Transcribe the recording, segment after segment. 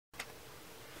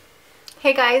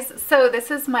Hey guys, so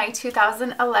this is my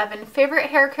 2011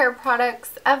 favorite hair care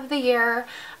products of the year,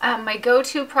 my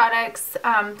go-to products,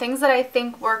 things that I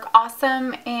think work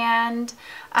awesome. And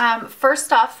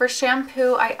first off, for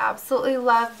shampoo, I absolutely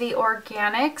love the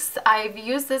Organics. I've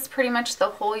used this pretty much the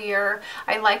whole year.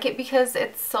 I like it because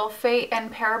it's sulfate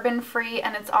and paraben free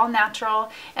and it's all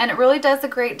natural, and it really does a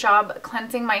great job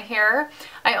cleansing my hair.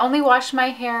 I only wash my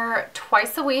hair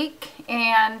twice a week,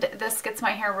 and this gets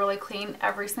my hair really clean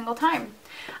every single time.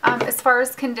 As far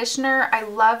as conditioner, I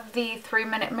love the 3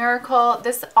 Minute Miracle.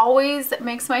 This always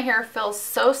makes my hair feel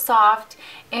so soft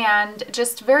and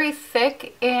just very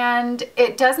thick, and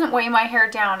it doesn't weigh my hair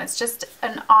down. It's just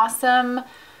an awesome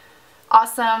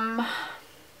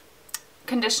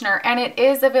conditioner, and it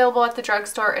is available at the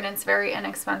drugstore and it's very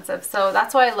inexpensive. So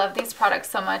that's why I love these products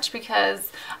so much,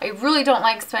 because I really don't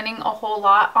like spending a whole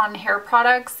lot on hair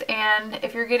products. And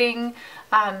if you're getting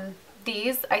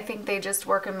these, I think they just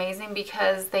work amazing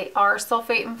because they are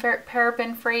sulfate and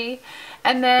paraben free.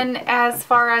 And then as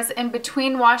far as in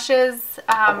between washes,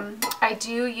 I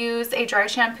do use a dry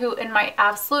shampoo, and my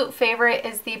absolute favorite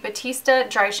is the Batista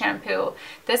dry shampoo.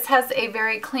 This has a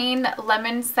very clean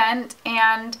lemon scent,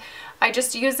 and I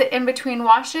just use it in between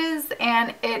washes,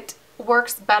 and it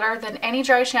works better than any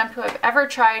dry shampoo I've ever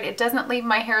tried. It doesn't leave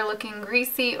my hair looking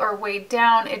greasy or weighed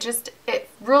down. It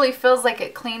really feels like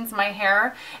it cleans my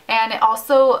hair, and it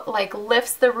also like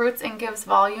lifts the roots and gives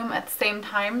volume at the same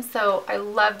time. So I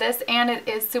love this, and it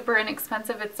is super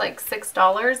inexpensive. It's like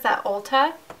 $6 at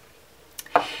Ulta.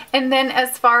 And then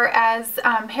as far as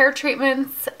hair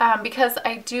treatments, because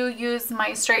I do use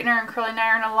my straightener and curling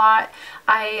iron a lot,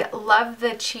 I love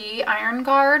the Chi Iron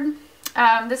Guard.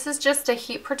 This is just a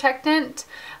heat protectant.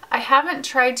 I haven't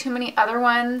tried too many other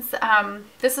ones.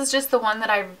 This is just the one that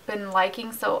I've been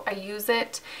liking, so I use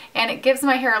it. And it gives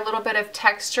my hair a little bit of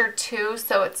texture too,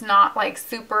 so it's not like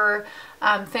super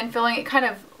thin filling. It kind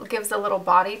of gives a little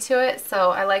body to it,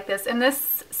 so I like this. And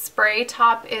this spray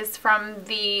top is from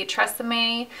the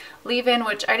Tresemme leave-in,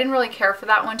 which I didn't really care for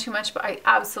that one too much, but I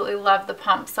absolutely love the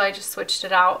pump, so I just switched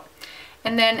it out.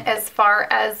 And then as far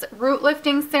as root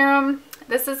lifting serum,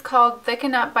 this is called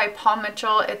Thicken Up by Paul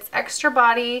Mitchell. It's extra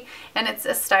body, and it's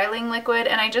a styling liquid,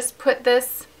 and I just put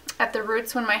this at the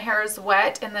roots when my hair is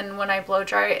wet, and then when I blow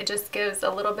dry it, just gives a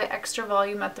little bit extra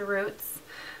volume at the roots.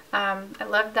 I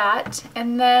love that.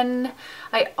 And then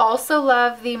I also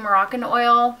love the Moroccan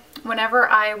oil. Whenever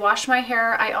I wash my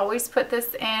hair, I always put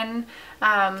this in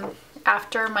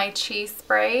after my Chi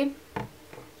spray.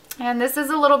 And this is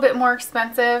a little bit more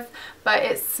expensive, but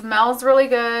it smells really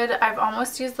good. I've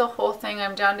almost used the whole thing.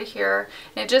 I'm down to here.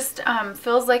 And it just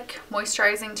feels like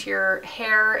moisturizing to your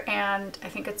hair, and I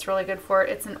think it's really good for it.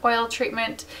 It's an oil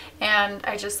treatment, and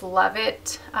I just love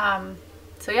it.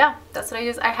 So yeah, that's what I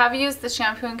use. I have used the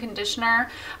shampoo and conditioner.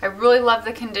 I really love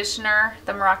the conditioner,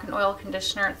 the Moroccan oil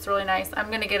conditioner. It's really nice. I'm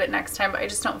going to get it next time, but I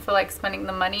just don't feel like spending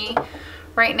the money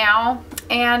right now.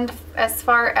 And as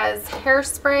far as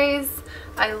hairsprays,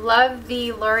 I love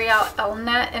the L'Oreal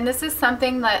Elnet, and this is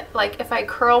something that, like, if I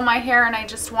curl my hair and I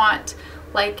just want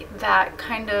like that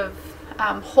kind of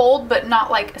hold, but not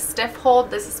like a stiff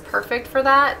hold, this is perfect for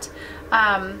that.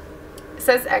 It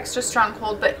says extra strong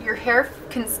hold, but your hair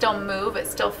can still move. It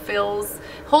still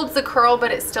holds the curl,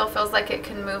 but it still feels like it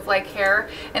can move like hair.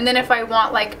 And then if I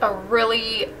want like a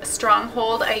really strong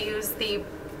hold, I use the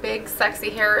Big Sexy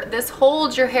Hair. This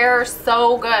holds your hair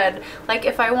so good. Like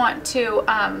if I want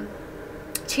to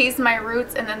tease my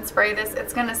roots and then spray this,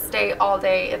 it's gonna stay all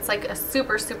day. It's like a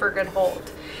super good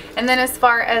hold. And then as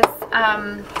far as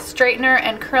straightener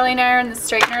and curling iron, the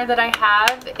straightener that I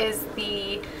have is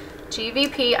the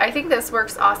GVP. I think this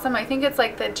works awesome. I think it's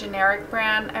like the generic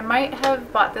brand. I might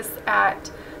have bought this at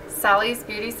Sally's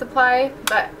Beauty Supply,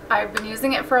 but I've been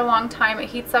using it for a long time. It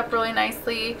heats up really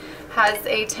nicely, has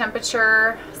a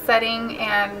temperature setting,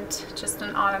 and just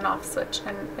an on and off switch,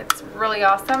 and it's really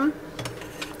awesome.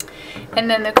 And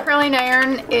then the curling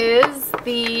iron is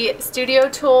the Studio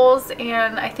Tools,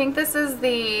 and I think this is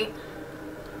the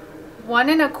 1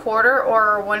 1/4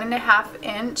 or 1.5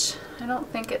 inch. I don't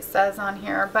think it says on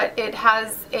here, but it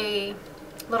has a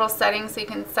little setting so you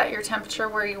can set your temperature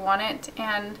where you want it,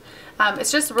 and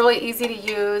it's just really easy to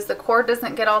use. The cord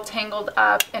doesn't get all tangled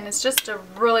up, and it's just a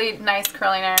really nice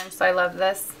curling iron, so I love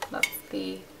this. That's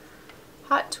the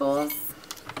Hot Tools.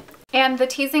 And the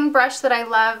teasing brush that I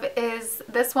love is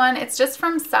this one. It's just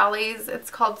from Sally's. It's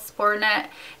called Spornet,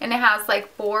 and it has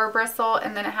like boar bristle,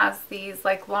 and then it has these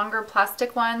like longer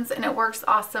plastic ones, and it works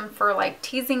awesome for like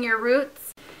teasing your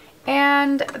roots.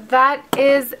 And that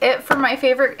is it for my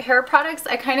favorite hair products.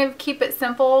 I kind of keep it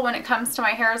simple when it comes to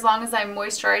my hair, as long as I'm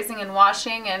moisturizing and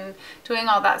washing and doing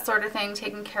all that sort of thing,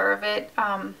 taking care of it.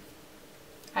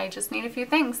 I just need a few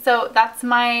things. So that's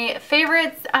my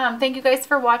favorites. Thank you guys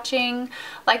for watching.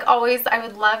 Like always, I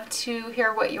would love to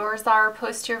hear what yours are.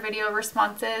 Post your video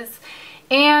responses.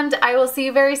 And I will see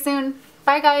you very soon.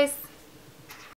 Bye guys.